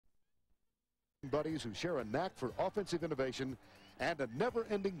buddies who share a knack for offensive innovation and a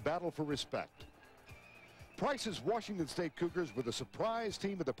never-ending battle for respect. Price's Washington State Cougars were the surprise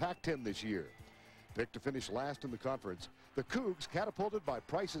team of the Pac-10 this year. Picked to finish last in the conference, the Cougs, catapulted by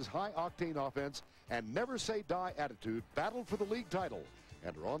Price's high-octane offense and never-say-die attitude, battled for the league title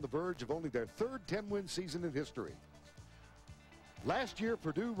and are on the verge of only their third 10-win season in history. Last year,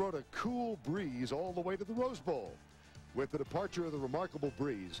 Purdue rode a cool breeze all the way to the Rose Bowl. With the departure of the remarkable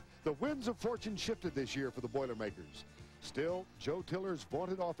Breeze, the winds of fortune shifted this year for the Boilermakers. Still, Joe Tiller's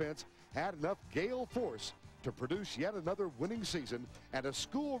vaunted offense had enough gale force to produce yet another winning season and a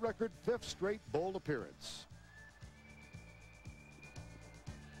school record 5th straight bowl appearance.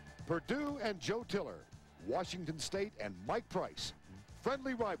 Purdue and Joe Tiller, Washington State and Mike Price,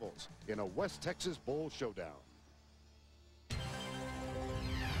 friendly rivals in a West Texas Bowl showdown.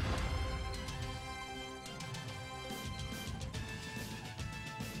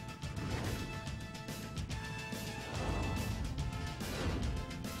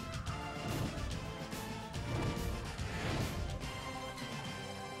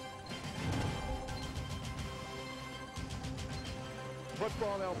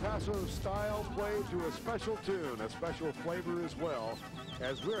 Football El Paso style played to a special tune, a special flavor as well,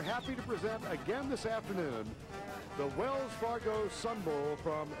 as we're happy to present again this afternoon the Wells Fargo Sun Bowl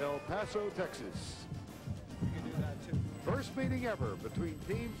from El Paso, Texas. First meeting ever between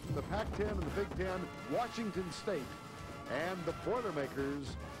teams from the Pac-10 and the Big Ten, Washington State and the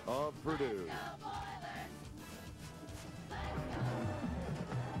Boilermakers of Purdue.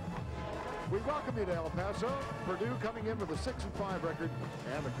 We welcome you to El Paso. Purdue coming in with a 6-5 record,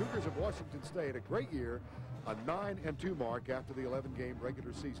 and the Cougars of Washington State, a great year, a 9-2 mark after the 11-game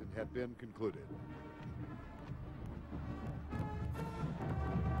regular season had been concluded.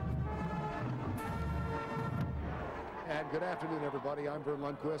 And good afternoon, everybody. I'm Vern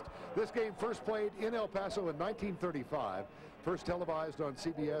Lundquist. This game first played in El Paso in 1935, first televised on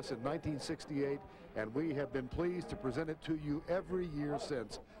CBS in 1968, and we have been pleased to present it to you every year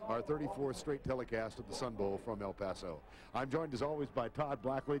since our 34th straight telecast of the Sun Bowl from El Paso. I'm joined as always by Todd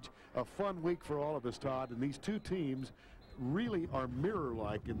Blackledge. A fun week for all of us, Todd, and these two teams really are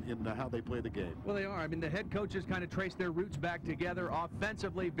mirror-like in how they play the game. Well, they are. I mean, the head coaches kind of trace their roots back together.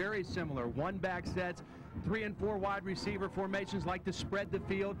 Offensively, very similar. One-back sets, 3 and 4 wide receiver formations, like to spread the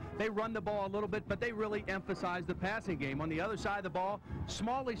field. They run the ball a little bit, but they really emphasize the passing game. On the other side of the ball,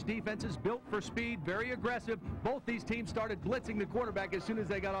 smallish defenses built for speed, very aggressive. Both these teams started blitzing the quarterback as soon as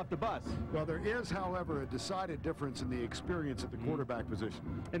they got off the bus. Well, there is, however, a decided difference in the experience at the quarterback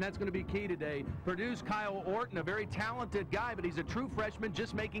position. And that's going to be key today. Purdue's Kyle Orton, a very talented guy, but he's a true freshman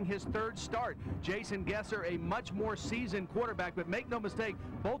just making his 3rd start. Jason Gesser, a much more seasoned quarterback, but make no mistake,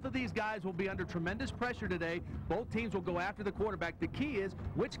 both of these guys will be under tremendous pressure today. Both teams will go after the quarterback. The key is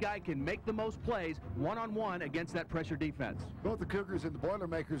which guy can make the most plays one-on-one against that pressure defense. Both the Cougars and the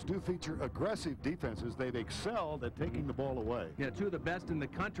Boilermakers do feature aggressive defenses. They've excelled at taking the ball away. Yeah, 2 of the best in the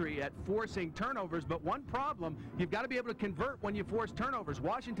country at forcing turnovers, but one problem, you've got to be able to convert when you force turnovers.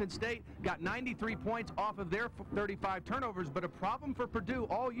 Washington State got 93 points off of their 35 turnovers, but a problem for Purdue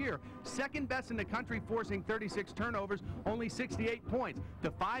all year. 2nd best in the country, forcing 36 turnovers, only 68 points.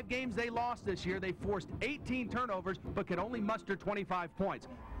 The 5 games they lost this year, they forced 18 turnovers, but could only muster 25 points.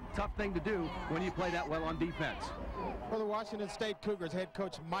 Tough thing to do when you play that well on defense. For the Washington State Cougars, head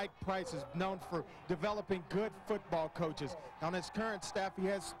coach Mike Price is known for developing good football coaches. On his current staff, he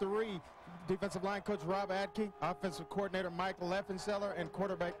has 3. Defensive line coach Rob Adke, offensive coordinator Mike Leffenseller, and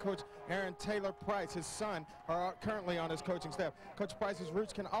quarterback coach Aaron Taylor Price. His son are currently on his coaching staff. Coach Price's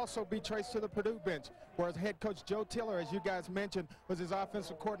roots can also be traced to the Purdue bench, whereas head coach Joe Tiller, as you guys mentioned, was his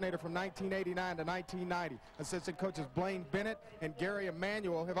offensive coordinator from 1989 to 1990. Assistant coaches Blaine Bennett and Gary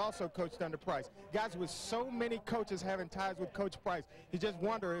Emanuel have also coached under Price. Guys, with so many coaches having ties with Coach Price, you just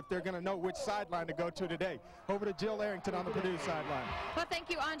wonder if they're going to know which sideline to go to today. Over to Jill Arrington on the Purdue sideline. Well, thank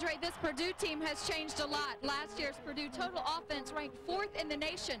you, Andre. This Purdue team has changed a lot. Last year's Purdue total offense ranked 4th in the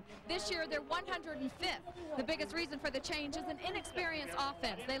nation. This year, they're 105th. The biggest reason for the change is an inexperienced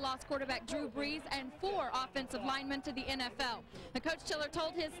offense. They lost quarterback Drew Brees and 4 offensive linemen to the NFL. The Coach Tiller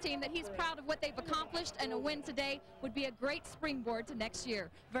told his team that he's proud of what they've accomplished, and a win today would be a great springboard to next year.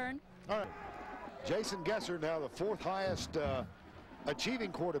 Vern? All right. Jason Gesser, now the 4th highest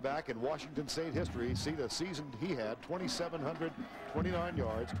achieving quarterback in Washington State history. See the season he had, 2,729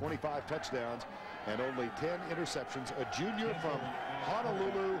 yards, 25 touchdowns, and only 10 interceptions. A junior from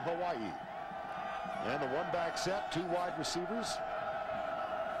Honolulu, Hawaii. And the 1-back set, 2 wide receivers.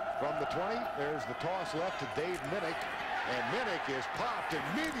 From the 20, there's the toss left to Dave Minnick, and Minnick is popped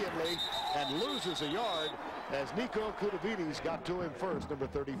immediately and loses a yard as Nico Kudavides got to him first, number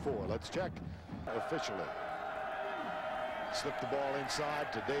 34. Let's check Officially. Slipped the ball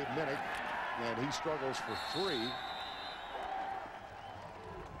inside to Dave Minnick, and he struggles for 3.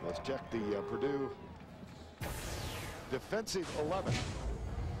 Let's check the Purdue defensive 11.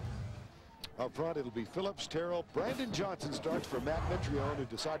 Up front, it'll be Phillips, Terrell. Brandon Johnson starts for Matt Mitrione, who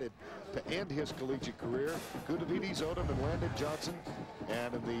decided to end his collegiate career. Kudavides, Odom, and Landon Johnson.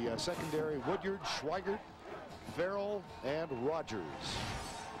 And in the secondary, Woodyard, Schweigert, Farrell, and Rogers.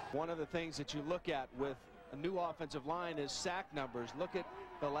 One of the things that you look at with a new offensive line is sack numbers. Look at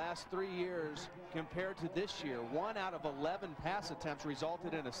the last 3 years compared to this year. 1 out of 11 pass attempts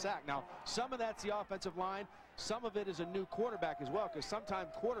resulted in a sack. Now, some of that's the offensive line. Some of it is a new quarterback as well, because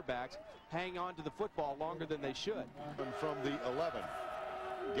sometimes quarterbacks hang on to the football longer than they should. And from the 11,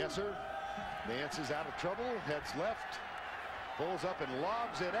 Gesser. Nance is out of trouble, heads left, pulls up and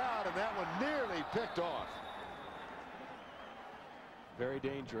lobs it out, and that one nearly picked off. Very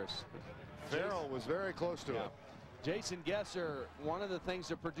dangerous. Farrell was very close to it. Jason Gesser, one of the things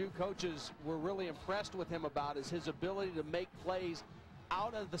that Purdue coaches were really impressed with him about is his ability to make plays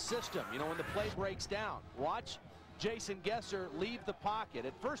out of the system. You know, when the play breaks down. Watch Jason Gesser leave the pocket.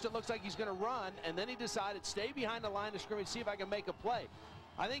 At first it looks like he's going to run, and then he decided stay behind the line of scrimmage, see if I can make a play.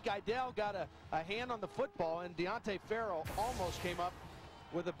 I think Idell got a hand on the football, and Deontay Farrell almost came up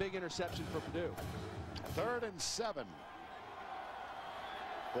with a big interception for Purdue. 3rd and 7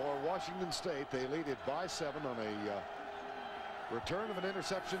 for Washington State. They lead it by 7 on a return of an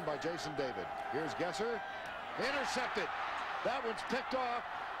interception by Jason David. Here's Gesser. Intercepted. That one's picked off.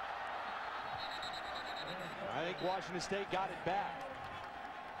 I think Washington State got it back.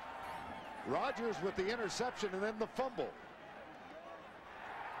 Rogers with the interception and then the fumble.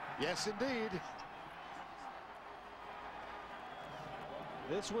 Yes, indeed.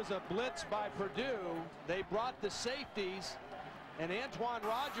 This was a blitz by Purdue. They brought the safeties, and Antoine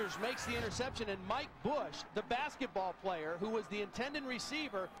Rogers makes the interception, and Mike Bush, the basketball player who was the intended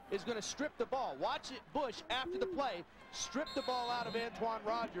receiver, is going to strip the ball. Watch it, Bush, after the play, strip the ball out of Antoine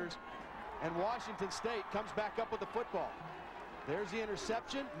Rogers, and Washington State comes back up with the football. There's the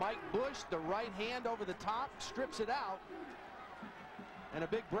interception. Mike Bush, the right hand over the top, strips it out, and a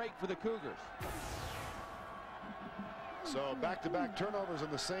big break for the Cougars. So back-to-back turnovers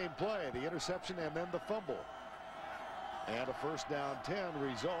in the same play, the interception and then the fumble. And a 1st down 10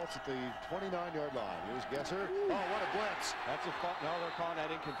 results at the 29-yard line. Here's Gesser. Oh, what a blitz. That's a no, they're calling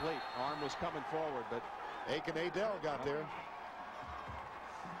that incomplete. Arm was coming forward, but Aiken Adell got there.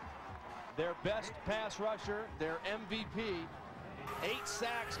 Their best pass rusher, their MVP, 8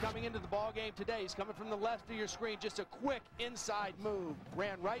 sacks coming into the ball game today. He's coming from the left of your screen. Just a quick inside move.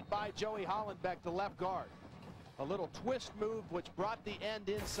 Ran right by Joey Hollenbeck, the left guard. A little twist move which brought the end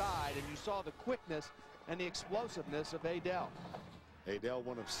inside, and you saw the quickness and the explosiveness of Adell. Adell,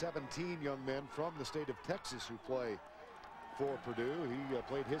 one of 17 young men from the state of Texas who play for Purdue. He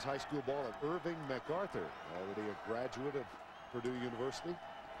played his high school ball at Irving MacArthur, already a graduate of Purdue University.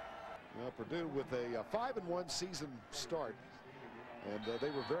 Well, Purdue with a 5-1 season start, and they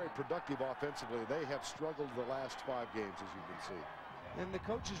were very productive offensively. They have struggled the last 5 games, as you can see. And the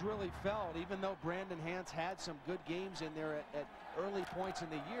coaches really felt, even though Brandon Hance had some good games in there at early points in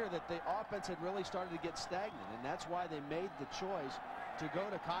the year, that the offense had really started to get stagnant, and that's why they made the choice to go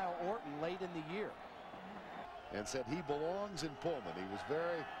to Kyle Orton late in the year. And said he belongs in Pullman. He was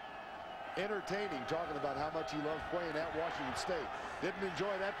very entertaining, talking about how much he loved playing at Washington State. Didn't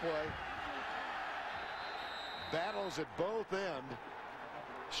enjoy that play. Battles at both ends.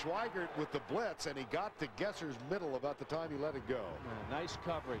 Schweigert with the blitz, and he got to Gesser's middle about the time he let it go. Yeah, nice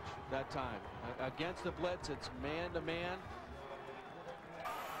coverage that time. Against the blitz, it's man-to-man.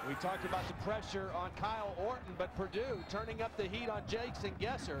 We talked about the pressure on Kyle Orton, but Purdue turning up the heat on Jason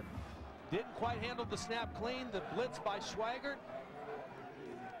Gesser. Didn't quite handle the snap clean. The blitz by Schweigert.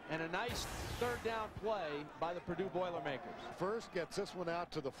 And a nice 3rd down play by the Purdue Boilermakers. First gets this one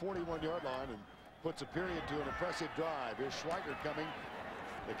out to the 41-yard line and puts a period to an impressive drive. Here's Schweigert coming.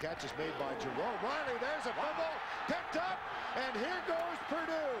 The catch is made by Jerome Riley. There's a fumble picked up, and here goes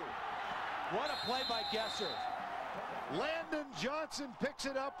Purdue. What a play by Gesser. Landon Johnson picks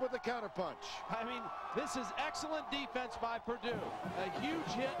it up with a counterpunch. I mean, this is excellent defense by Purdue. A huge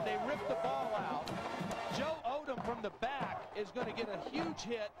hit. They rip the ball out. Joe Odom from the back is going to get a huge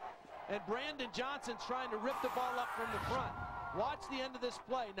hit, and Brandon Johnson's trying to rip the ball up from the front. Watch the end of this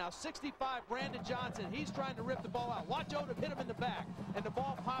play. Now 65, Brandon Johnson, he's trying to rip the ball out. Watch Odom hit him in the back, and the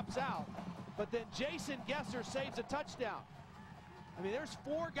ball pops out. But then Jason Gesser saves a touchdown. I mean, there's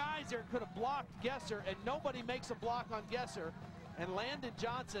 4 guys there could have blocked Gesser, and nobody makes a block on Gesser. And Landon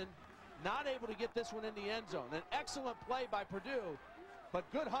Johnson not able to get this one in the end zone. An excellent play by Purdue. but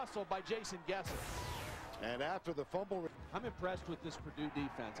good hustle by Jason Gesser. And after the fumble, I'm impressed with this Purdue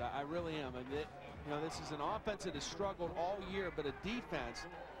defense. I really am. And this is an offense that has struggled all year, but a defense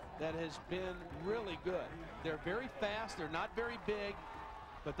that has been really good. They're very fast. They're not very big,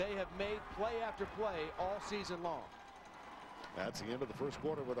 but they have made play after play all season long. That's the end of the first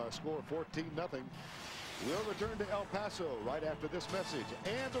quarter with our score 14-0. We'll return to El Paso right after this message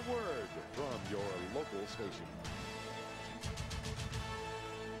and a word from your local station.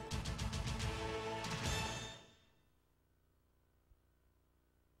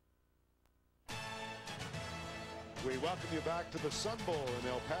 We welcome you back to the Sun Bowl in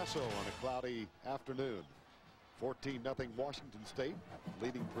El Paso on a cloudy afternoon. 14-0 Washington State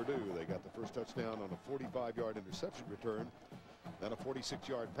leading Purdue. They got the first touchdown on a 45-yard interception return, then a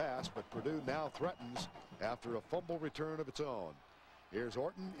 46-yard pass, but Purdue now threatens after a fumble return of its own. Here's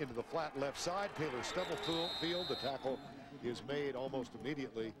Orton into the flat left side. Taylor Stubblefield, the tackle is made almost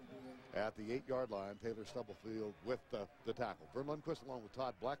immediately at the 8-yard line. Taylor Stubblefield with the tackle. Vern Lundquist along with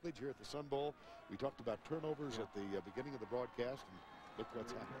Todd Blackledge here at the Sun Bowl. We talked about turnovers at the beginning of the broadcast, and look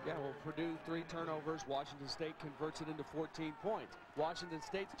what's happened. Yeah, well, Purdue 3 turnovers. Washington State converts it into 14 points. Washington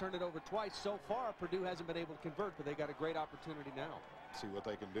State's turned it over twice. So far, Purdue hasn't been able to convert, but they got a great opportunity now. See what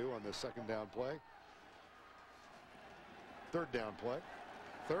they can do on this second down play. Third down play.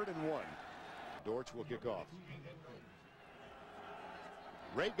 3rd and 1. Dortch will kick off.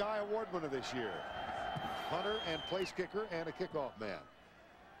 Ray Guy Award winner this year. Punter and place kicker and a kickoff man.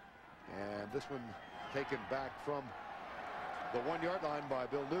 And this one taken back from the 1-yard line by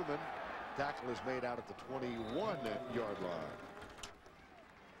Bill Newman. Tackle is made out at the 21-yard line.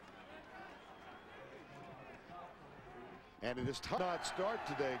 And it is not start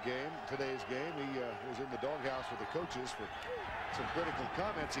today's game. He was in the doghouse with the coaches for some critical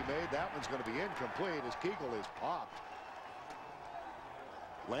comments he made. That one's going to be incomplete as Kegel is popped.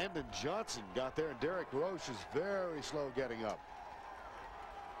 Landon Johnson got there, and Derek Roche is very slow getting up.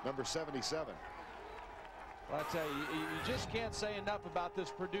 Number 77. Well, I tell you, you just can't say enough about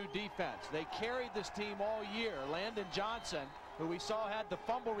this Purdue defense. They carried this team all year. Landon Johnson, who we saw had the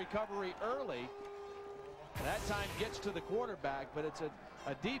fumble recovery early, and that time gets to the quarterback, but it's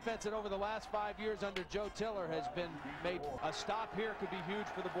a defense that over the last 5 years under Joe Tiller has been made. A stop here could be huge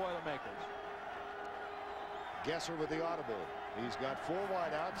for the Boilermakers. Gesser with the audible. He's got 4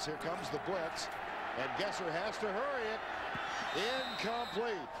 wideouts. Here comes the blitz, and Gesser has to hurry it.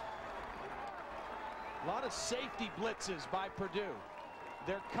 Incomplete. A lot of safety blitzes by Purdue.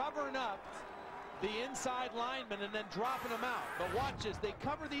 They're covering up the inside linemen and then dropping them out. But watch this. They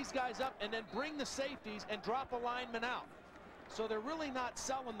cover these guys up and then bring the safeties and drop a lineman out. So they're really not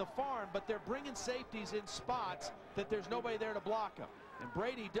selling the farm, but they're bringing safeties in spots that there's nobody there to block them. And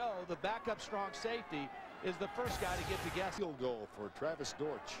Brady Doe, the backup strong safety, is the first guy to get to Gesser. Field goal for Travis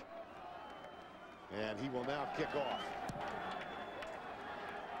Dortch. And he will now kick off.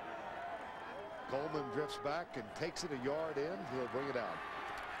 Coleman drifts back and takes it a yard in. He'll bring it out.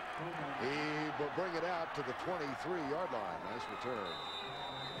 He will bring it out to the 23-yard line. Nice return.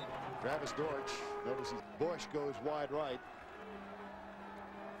 Travis Dortch. Notice Bush goes wide right.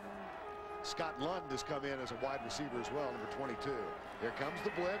 Scott Lund has come in as a wide receiver as well, number 22. Here comes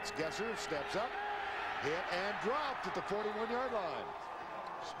the blitz. Gesser steps up, hit and dropped at the 41-yard line.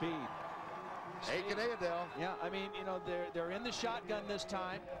 Speed. Aiken Ayadel. Yeah, I mean, you know, they're in the shotgun this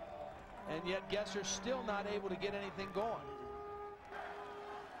time, and yet Gesser's still not able to get anything going.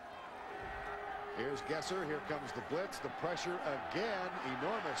 Here's Gesser. Here comes the blitz. The pressure again,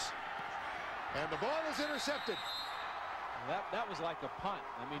 enormous. And the ball is intercepted. That was like a punt.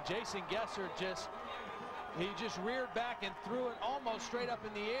 I mean, Jason Gesser just reared back and threw it almost straight up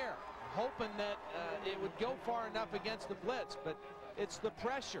in the air, hoping that it would go far enough against the blitz. But it's the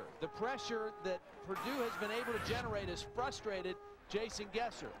pressure that Purdue has been able to generate has frustrated Jason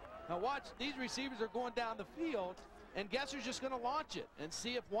Gesser. Now watch, these receivers are going down the field, and Gesser's just going to launch it and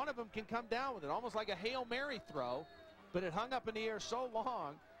see if one of them can come down with it, almost like a Hail Mary throw, but it hung up in the air so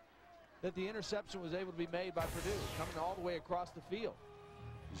long that the interception was able to be made by Purdue, coming all the way across the field.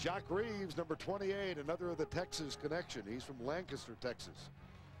 Jacques Reeves, number 28, another of the Texas connection. He's from Lancaster, Texas.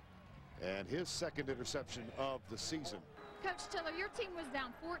 And his second interception of the season. Coach Tiller, your team was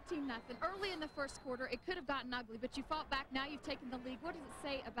down 14-0 early in the first quarter. It could have gotten ugly, but you fought back. Now you've taken the lead. What does it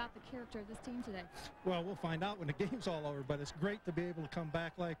say about the character of this team today? Well, we'll find out when the game's all over, but it's great to be able to come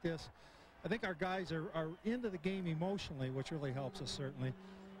back like this. I think our guys are into the game emotionally, which really helps us, certainly.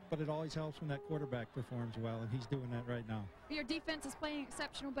 But it always helps when that quarterback performs well, and he's doing that right now. Your defense is playing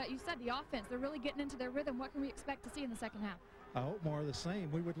exceptional, but you said the offense, they're really getting into their rhythm. What can we expect to see in the second half? I hope more of the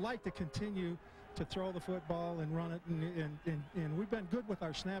same. We would like to continue to throw the football and run it, and we've been good with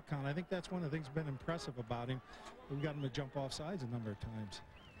our snap count. I think that's one of the things that's been impressive about him. We've got him to jump off sides a number of times.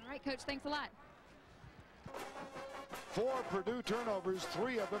 All right, Coach, thanks a lot. 4 Purdue turnovers,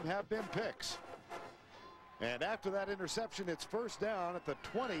 3 of them have been picks. And after that interception, it's first down at the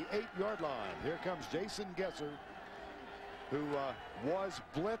 28-yard line. Here comes Jason Gesser, who was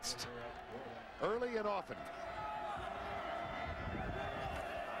blitzed early and often.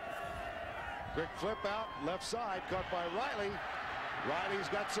 Quick flip out, left side, caught by Riley. Riley's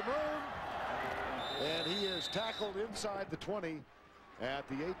got some room, and he is tackled inside the 20 at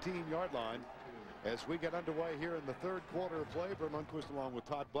the 18-yard line. As we get underway here in the third quarter of play, Vern Lundquist along with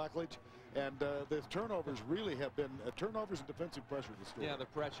Todd Blackledge. And the turnovers really have been turnovers and defensive pressure to score. Yeah, the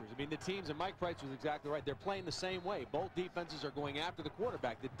pressures. I mean, the teams, and Mike Price was exactly right. They're playing the same way. Both defenses are going after the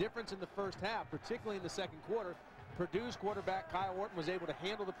quarterback. The difference in the first half, particularly in the second quarter, Purdue's quarterback Kyle Orton was able to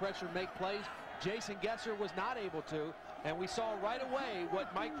handle the pressure, make plays. Jason Gesser was not able to, and we saw right away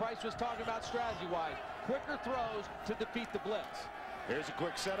what Mike Price was talking about strategy-wise. Quicker throws to defeat the blitz. Here's a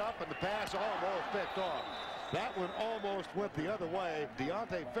quick setup, and the pass almost picked off. That one almost went the other way.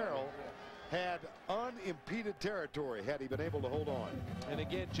 Deontay Farrell had unimpeded territory had he been able to hold on. And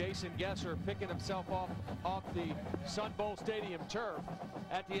again, Jason Gesser picking himself off the Sun Bowl Stadium turf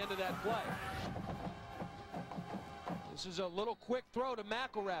at the end of that play. This is a little quick throw to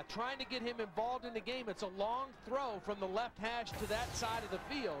McElrath, trying to get him involved in the game. It's a long throw from the left hash to that side of the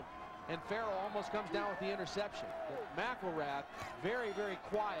field, and Farrell almost comes down with the interception. But McElrath very, very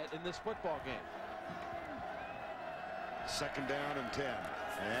quiet in this football game. Second down and 10.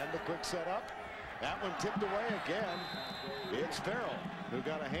 And the quick setup. That one tipped away again. It's Farrell who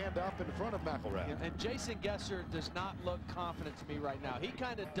got a hand up in front of McElrath. Yeah, and Jason Gesser does not look confident to me right now. He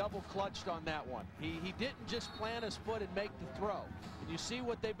kind of double clutched on that one. He didn't just plant his foot and make the throw. And you see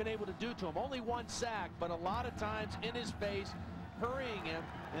what they've been able to do to him. Only 1 sack, but a lot of times in his face, hurrying him.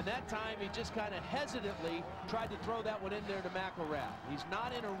 And that time he just kind of hesitantly tried to throw that one in there to McElrath. He's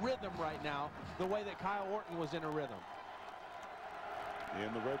not in a rhythm right now the way that Kyle Orton was in a rhythm.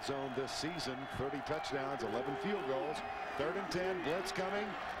 In the red zone this season, 30 touchdowns, 11 field goals. 3rd and 10, blitz coming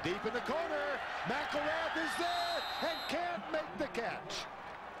deep in the corner. McElrath is there and can't make the catch.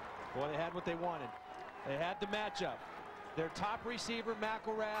 Well, they had what they wanted. They had the matchup. Their top receiver,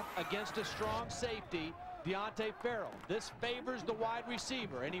 McElrath, against a strong safety, Deontay Farrell. This favors the wide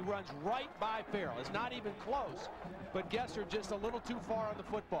receiver, and he runs right by Farrell. It's not even close, but Gesser just a little too far on the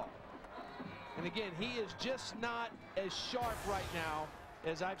football. And again, he is just not as sharp right now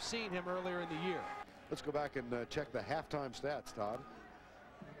as I've seen him earlier in the year. Let's go back and check the halftime stats, Todd.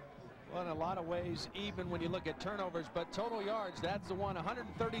 Well, in a lot of ways, even when you look at turnovers, but total yards, that's the one.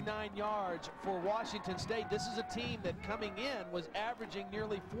 139 yards for Washington State. This is a team that coming in was averaging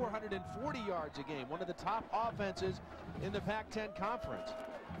nearly 440 yards a game, one of the top offenses in the Pac-10 conference.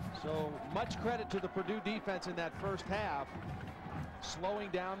 So much credit to the Purdue defense in that first half,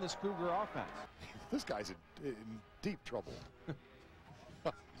 slowing down this Cougar offense. This guy's in deep trouble.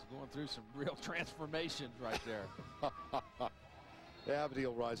 He's going through some real transformations right there. Yeah, but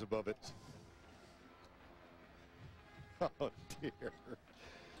he'll rise above it. Oh, dear.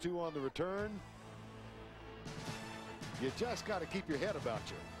 2 on the return. You just got to keep your head about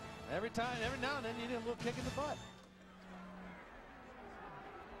you. Every now and then, you need a little kick in the butt.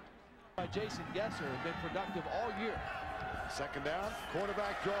 By Jason Gesser has been productive all year. Second down,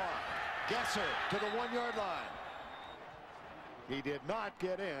 quarterback draw. Gesser to the 1-yard line. He did not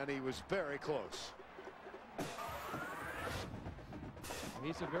get in. He was very close.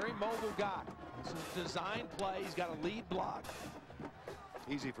 He's a very mobile guy. This is a design play. He's got a lead block.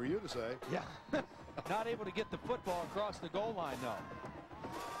 Easy for you to say. Yeah. Not able to get the football across the goal line, though.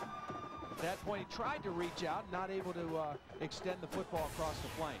 At that point, he tried to reach out, not able to extend the football across the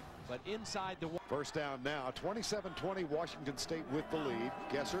plane. But inside the one. First down now, 27-20, Washington State with the lead.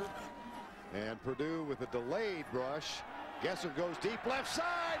 Gesser and Purdue with a delayed rush. Gesser goes deep left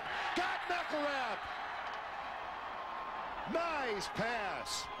side. Got McElrath. Nice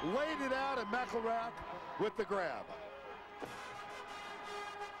pass. Laid it out, and McElrath with the grab.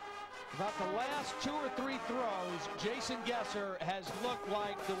 About the last 2 or 3 throws, Jason Gesser has looked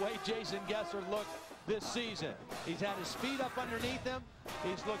like the way Jason Gesser looked this season. He's had his feet up underneath him.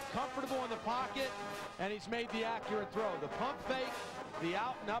 He's looked comfortable in the pocket, and he's made the accurate throw. The pump fake, the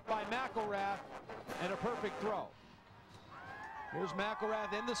out and up by McElrath, and a perfect throw. Here's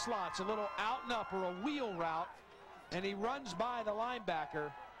McElrath in the slots, a little out and up or a wheel route, and he runs by the linebacker,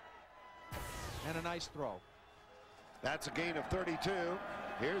 and a nice throw. That's a gain of 32.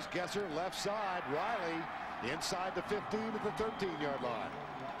 Here's Gesser left side. Riley inside the 15 at the 13-yard line.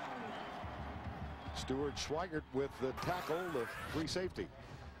 Stuart Schweigert with the tackle, the free safety.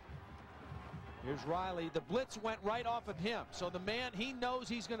 Here's Riley. The blitz went right off of him. So the man, he knows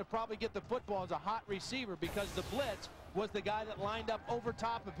he's going to probably get the football as a hot receiver because the blitz was the guy that lined up over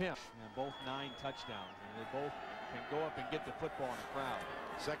top of him. And both 9 touchdowns. And they both can go up and get the football in the crowd.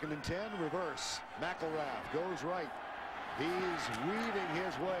 2nd and 10, reverse. McElrath goes right. He's weaving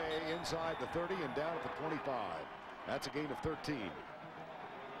his way inside the 30 and down at the 25. That's a gain of 13.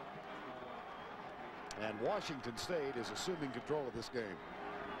 And Washington State is assuming control of this game.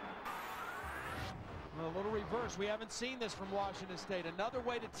 A little reverse. We haven't seen this from Washington State. Another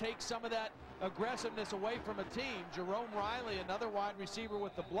way to take some of that aggressiveness away from a team. Jerome Riley, another wide receiver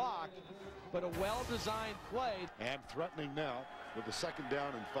with the block, but a well-designed play. And threatening now with the 2nd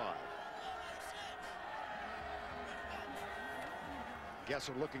down and 5.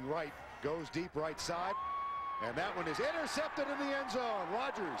 Gesser looking right, goes deep right side, and that one is intercepted in the end zone.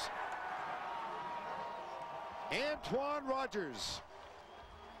 Rogers. Antoine Rogers.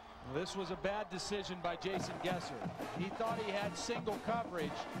 This was a bad decision by Jason Gesser. He thought he had single coverage,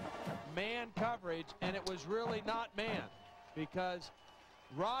 man coverage, and it was really not man because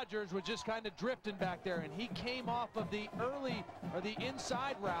Rogers was just kind of drifting back there, and he came off of the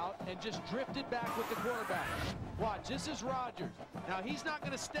inside route and just drifted back with the quarterback. Watch, this is Rogers. Now he's not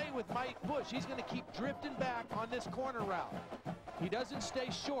going to stay with Mike Bush. He's going to keep drifting back on this corner route. He doesn't stay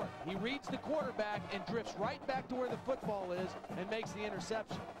short. He reads the quarterback and drifts right back to where the football is and makes the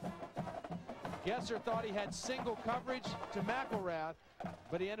interception. Gesser thought he had single coverage to McElrath,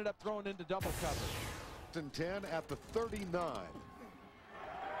 but he ended up throwing into double coverage. 10 at the 39.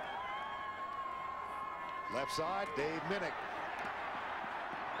 Left side, Dave Minnick.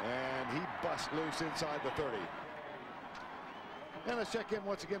 And he busts loose inside the 30. And let's check in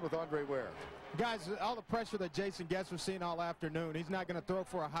once again with Andre Ware. Guys, all the pressure that Jason Gesser's seen all afternoon, he's not going to throw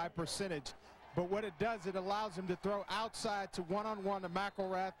for a high percentage. But what it does, it allows him to throw outside to one-on-one to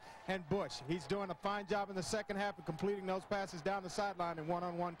McElrath and Bush. He's doing a fine job in the second half of completing those passes down the sideline in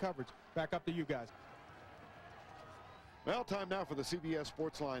one-on-one coverage. Back up to you guys. Well, time now for the CBS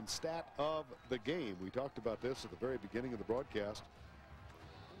Sportsline stat of the game. We talked about this at the very beginning of the broadcast.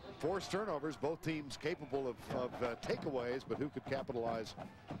 Forced turnovers, both teams capable of takeaways, but who could capitalize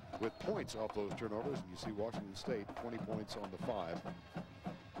with points off those turnovers? And you see Washington State 20 points on the 5,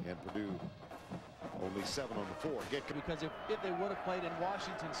 and Purdue only 7 on the 4. Because if they would have played and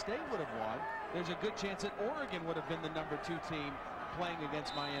Washington State would have won, there's a good chance that Oregon would have been the #2 team playing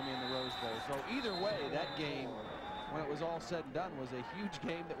against Miami in the Rose Bowl. So either way, that game, when it was all said and done, was a huge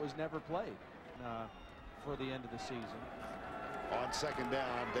game that was never played for the end of the season. On 2nd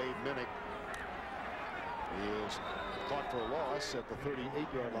down, Dave Minnick is caught for a loss at the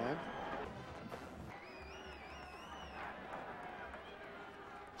 38-yard line.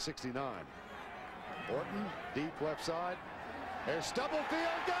 69. Orton, deep left side. There's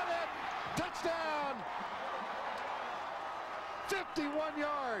Stubblefield, got it! Touchdown! 51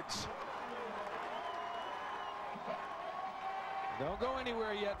 yards. Don't go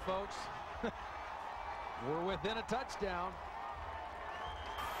anywhere yet, folks. We're within a touchdown.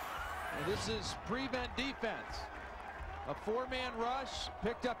 And this is prevent defense. A 4-man rush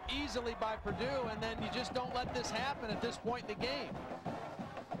picked up easily by Purdue, and then you just don't let this happen at this point in the game.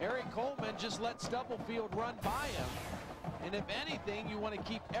 Eric Coleman just let Stubblefield run by him. And if anything, you want to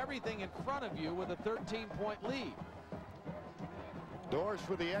keep everything in front of you with a 13-point lead. Doors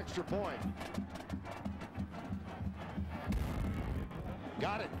for the extra point.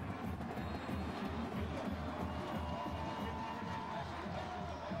 Got it.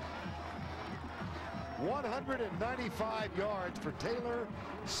 .195 yards for Taylor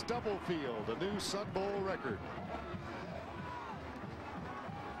Stubblefield, a new Sun Bowl record.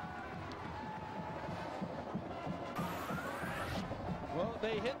 Well,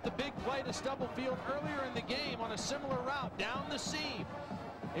 they hit the big play to Stubblefield earlier in the game on a similar route down the seam.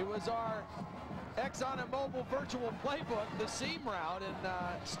 It was our Exxon and Mobil virtual playbook, the seam route,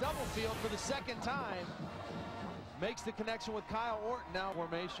 and Stubblefield for the 2nd time makes the connection with Kyle Orton. Now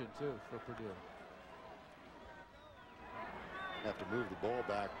formation too for Purdue. Have to move the ball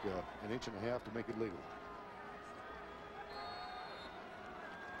back an inch and a half to make it legal.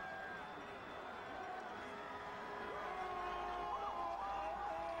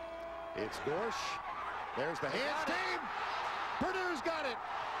 It's Dorsch. There's the hands team. Purdue's got it.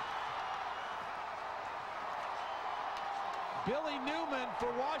 Billy Newman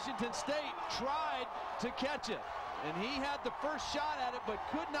for Washington State tried to catch it, and he had the first shot at it but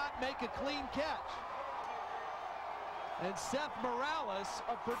could not make a clean catch. And Seth Morales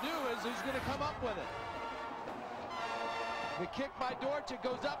of Purdue is who's going to come up with it. The kick by Dorch, it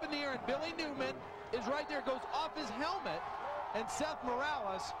goes up in the air, and Billy Newman is right there, goes off his helmet, and Seth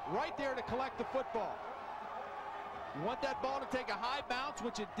Morales right there to collect the football. You want that ball to take a high bounce,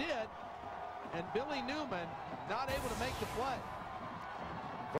 which it did, and Billy Newman not able to make the play.